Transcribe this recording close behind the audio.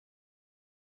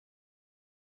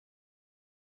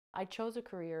I chose a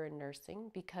career in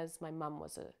nursing because my mom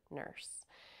was a nurse.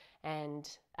 And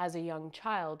as a young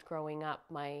child growing up,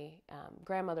 my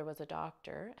grandmother was a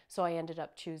doctor, so I ended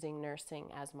up choosing nursing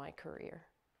as my career.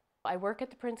 I work at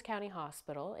the Prince County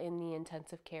Hospital in the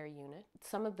intensive care unit.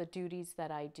 Some of the duties that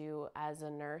I do as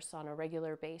a nurse on a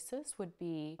regular basis would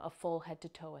be a full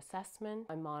head-to-toe assessment.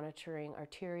 I'm monitoring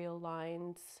arterial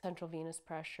lines, central venous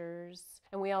pressures,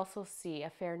 and we also see a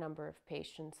fair number of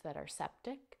patients that are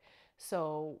septic.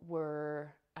 So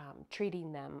we're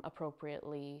treating them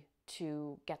appropriately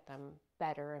to get them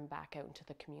better and back out into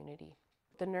the community.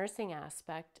 The nursing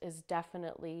aspect has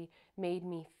definitely made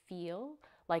me feel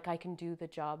like I can do the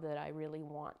job that I really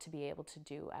want to be able to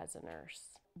do as a nurse.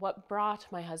 What brought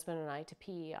my husband and I to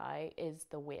PEI is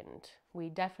the wind. We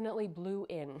definitely blew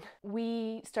in.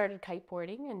 We started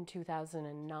kiteboarding in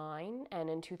 2009, and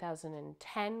in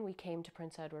 2010 we came to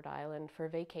Prince Edward Island for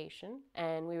vacation,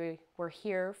 and we were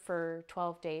here for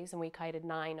 12 days and we kited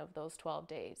 9 of those 12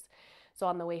 days. So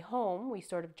on the way home we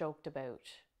sort of joked about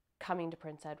coming to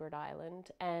Prince Edward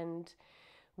Island, and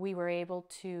we were able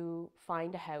to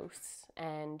find a house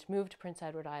and move to Prince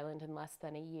Edward Island in less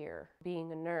than a year.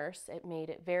 Being a nurse, it made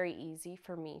it very easy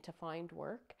for me to find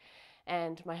work,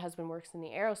 and my husband works in the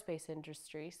aerospace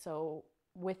industry, so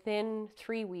within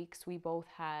 3 weeks we both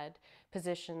had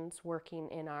positions working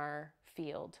in our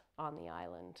field on the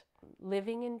island.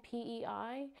 Living in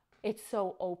PEI, it's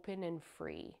so open and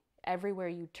free. Everywhere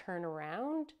you turn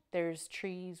around, there's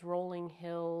trees, rolling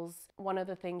hills. One of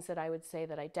the things that I would say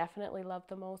that I definitely love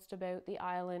the most about the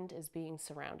island is being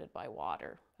surrounded by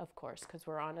water, of course, because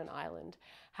we're on an island.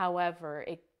 However,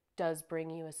 it does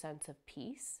bring you a sense of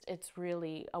peace. It's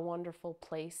really a wonderful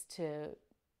place to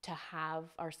have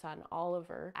our son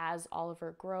Oliver. As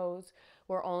Oliver grows,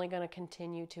 we're only going to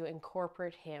continue to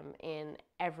incorporate him in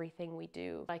everything we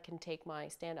do. I can take my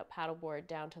stand-up paddleboard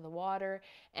down to the water,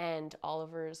 and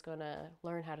Oliver is going to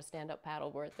learn how to stand-up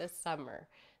paddleboard this summer.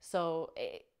 So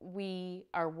we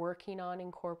are working on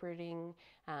incorporating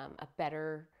a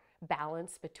better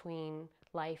balance between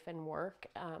life and work,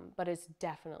 but it's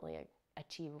definitely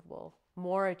achievable,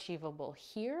 more achievable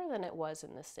here than it was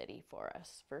in the city for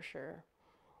us, for sure.